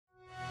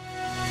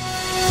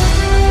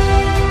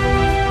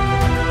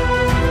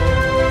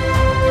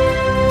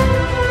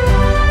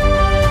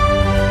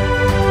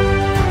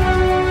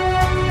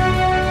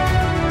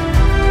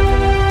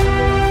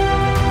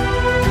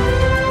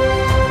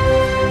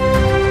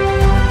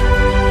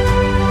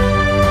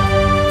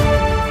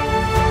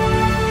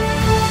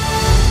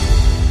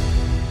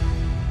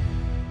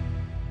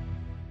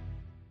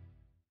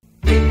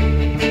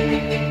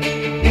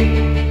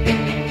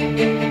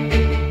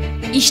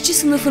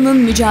Sınıfının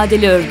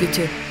Mücadele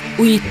Örgütü,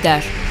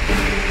 UİD-DER.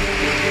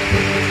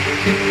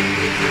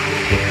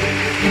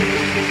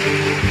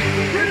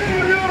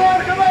 Yürüyor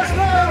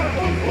arkadaşlar!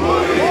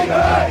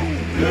 UİD-DER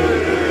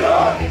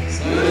yürüyor,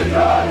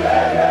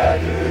 mücadele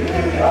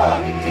yürüyor.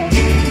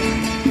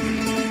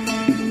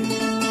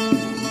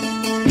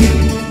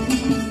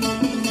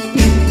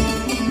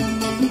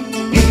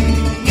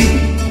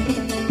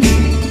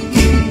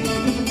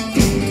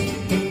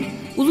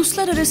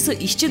 Uluslararası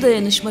İşçi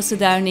Dayanışması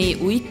Derneği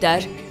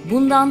UİD-DER,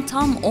 bundan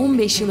tam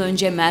 15 yıl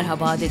önce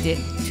merhaba dedi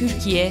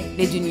Türkiye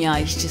ve dünya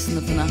işçi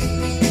sınıfına.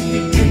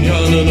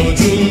 Dünyanın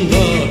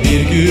ucunda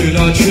bir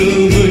gül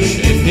açılmış,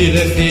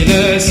 efile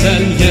file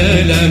sen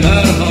gele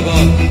merhaba.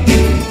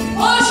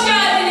 Hoş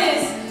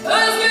geldiniz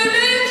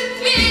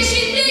özgürlük ve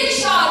eşitlik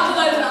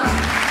şarkılarına.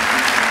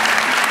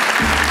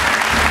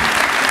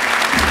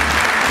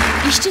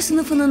 İşçi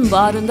sınıfının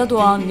bağrında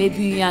doğan ve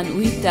büyüyen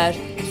UİD-DER,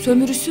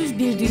 sömürüsüz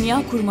bir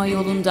dünya kurma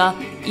yolunda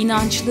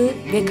inançlı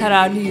ve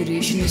kararlı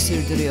yürüyüşünü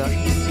sürdürüyor.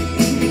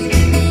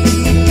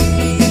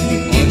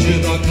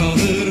 Acıda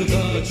kalır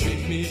da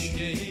çekmiş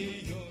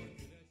geliyor.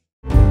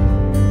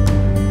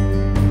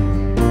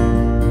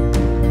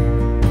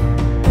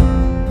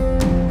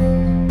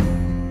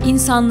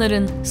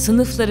 İnsanların,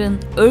 sınıfların,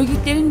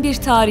 örgütlerin bir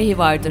tarihi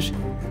vardır.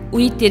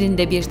 UİD-DER'in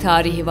de bir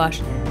tarihi var.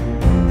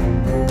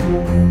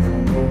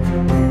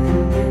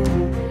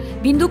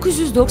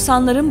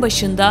 1990'ların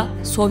başında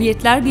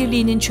Sovyetler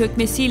Birliği'nin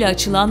çökmesiyle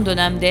açılan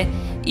dönemde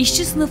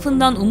işçi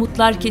sınıfından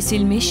umutlar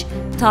kesilmiş,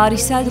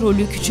 tarihsel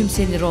rolü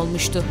küçümsenir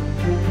olmuştu.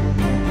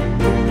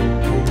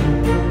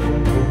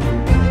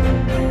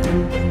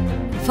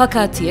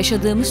 Fakat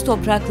yaşadığımız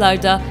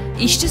topraklarda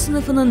işçi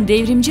sınıfının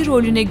devrimci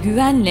rolüne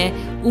güvenle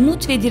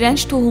umut ve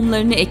direnç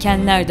tohumlarını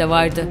ekenler de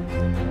vardı.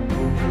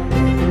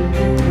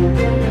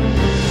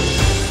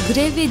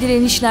 Grev ve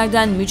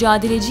direnişlerden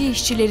mücadeleci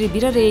işçileri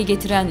bir araya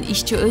getiren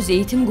İşçi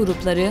Öz-Eğitim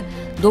Grupları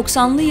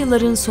 90'lı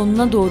yılların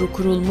sonuna doğru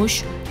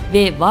kurulmuş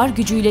ve var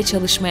gücüyle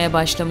çalışmaya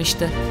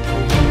başlamıştı.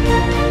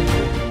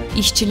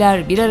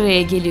 İşçiler bir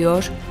araya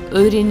geliyor,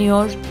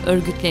 öğreniyor,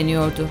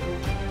 örgütleniyordu.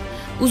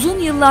 Uzun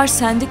yıllar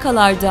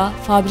sendikalarda,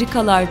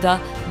 fabrikalarda,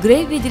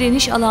 grev ve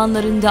direniş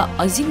alanlarında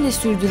azimle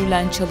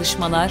sürdürülen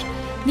çalışmalar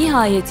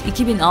nihayet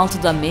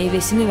 2006'da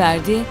meyvesini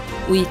verdi,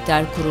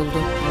 UİD-DER kuruldu.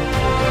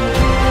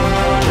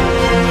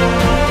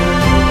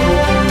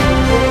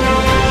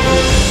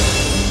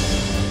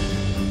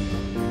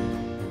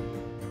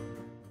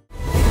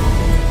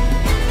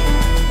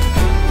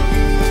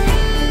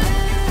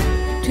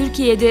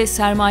 Türkiye'de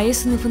sermaye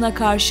sınıfına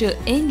karşı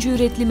en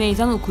cüretli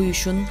meydan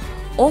okuyuşun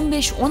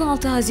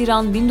 15-16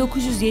 Haziran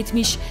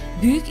 1970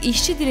 Büyük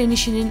İşçi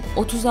Direnişinin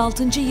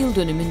 36.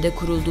 yıldönümünde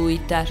kuruldu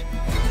UİD-DER.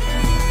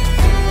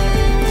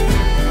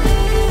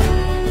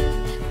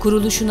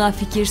 Kuruluşuna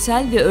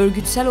fikirsel ve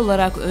örgütsel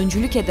olarak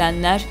öncülük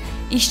edenler,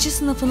 işçi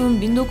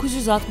sınıfının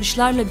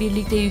 1960'larla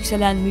birlikte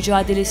yükselen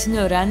mücadelesini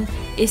ören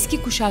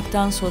eski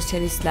kuşaktan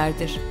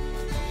sosyalistlerdir.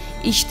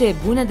 İşte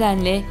bu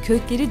nedenle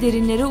kökleri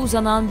derinlere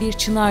uzanan bir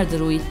çınardır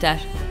UİD-DER.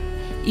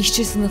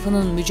 İşçi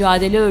sınıfının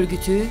mücadele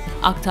örgütü,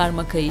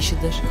 aktarma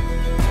kayışıdır.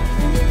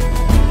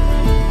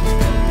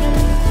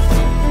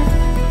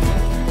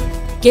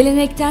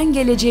 Gelenekten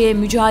geleceğe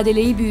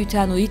mücadeleyi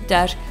büyüten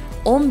UİD-DER,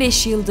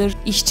 15 yıldır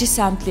işçi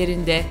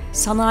semtlerinde,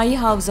 sanayi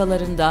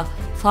havzalarında,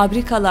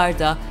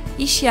 fabrikalarda,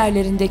 iş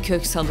yerlerinde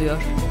kök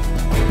salıyor.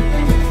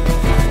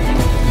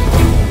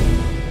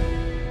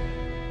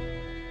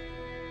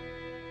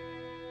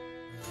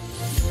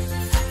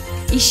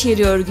 İş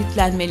yeri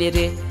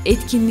örgütlenmeleri,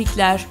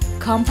 etkinlikler,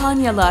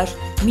 kampanyalar,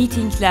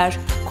 mitingler,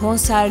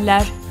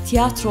 konserler,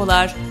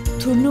 tiyatrolar,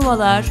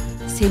 turnuvalar,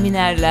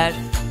 seminerler,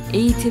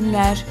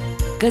 eğitimler,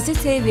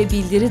 gazete ve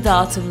bildiri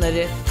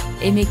dağıtımları,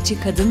 emekçi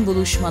kadın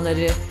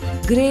buluşmaları,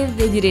 grev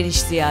ve direniş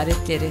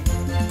ziyaretleri.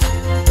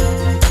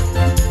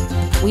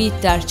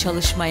 UİD-DER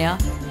çalışmaya,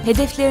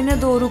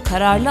 hedeflerine doğru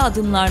kararlı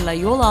adımlarla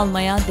yol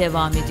almaya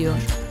devam ediyor.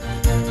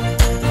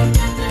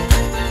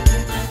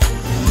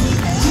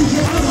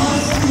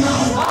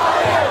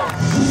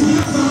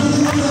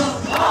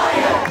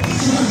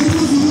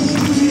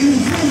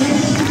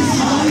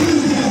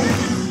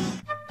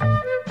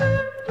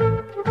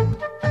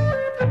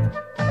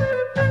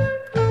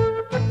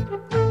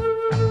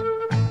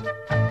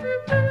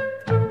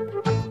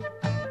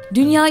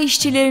 Dünya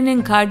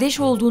işçilerinin kardeş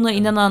olduğuna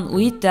inanan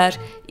UİD-DER,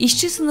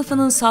 işçi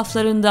sınıfının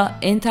saflarında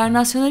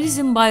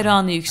enternasyonalizm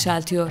bayrağını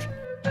yükseltiyor.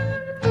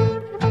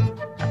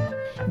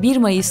 1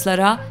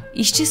 Mayıs'lara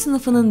işçi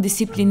sınıfının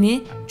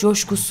disiplini,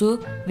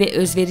 coşkusu ve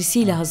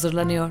özverisiyle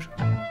hazırlanıyor.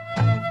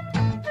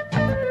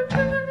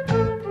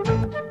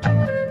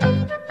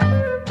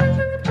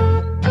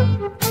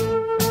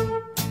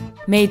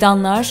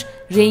 Meydanlar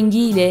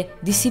rengiyle,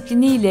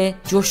 disipliniyle,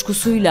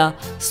 coşkusuyla,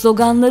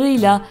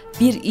 sloganlarıyla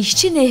bir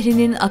işçi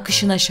nehrinin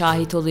akışına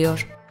şahit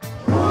oluyor.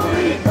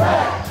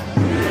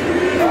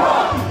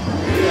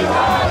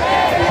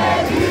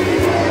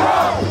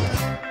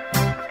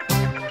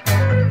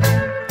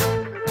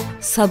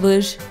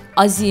 Sabır,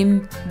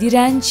 azim,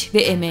 direnç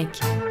ve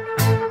emek.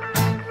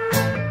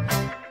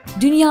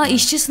 Dünya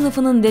işçi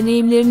sınıfının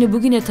deneyimlerini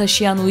bugüne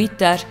taşıyan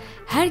UİD-DER,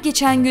 her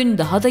geçen gün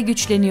daha da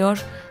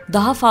güçleniyor,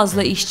 daha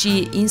fazla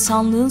işçiyi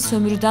insanlığın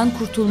sömürüden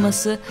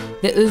kurtulması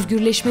ve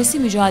özgürleşmesi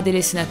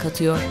mücadelesine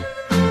katıyor.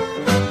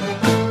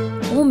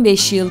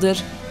 15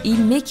 yıldır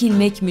ilmek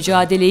ilmek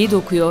mücadeleyi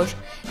dokuyor,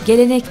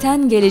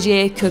 gelenekten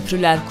geleceğe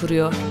köprüler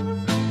kuruyor.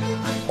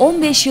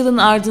 15 yılın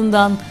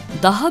ardından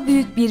daha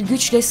büyük bir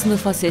güçle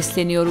sınıfa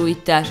sesleniyor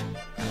UİD-DER.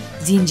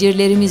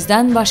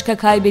 Zincirlerimizden başka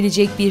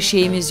kaybedecek bir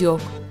şeyimiz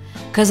yok.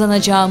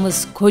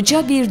 Kazanacağımız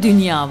koca bir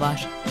dünya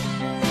var.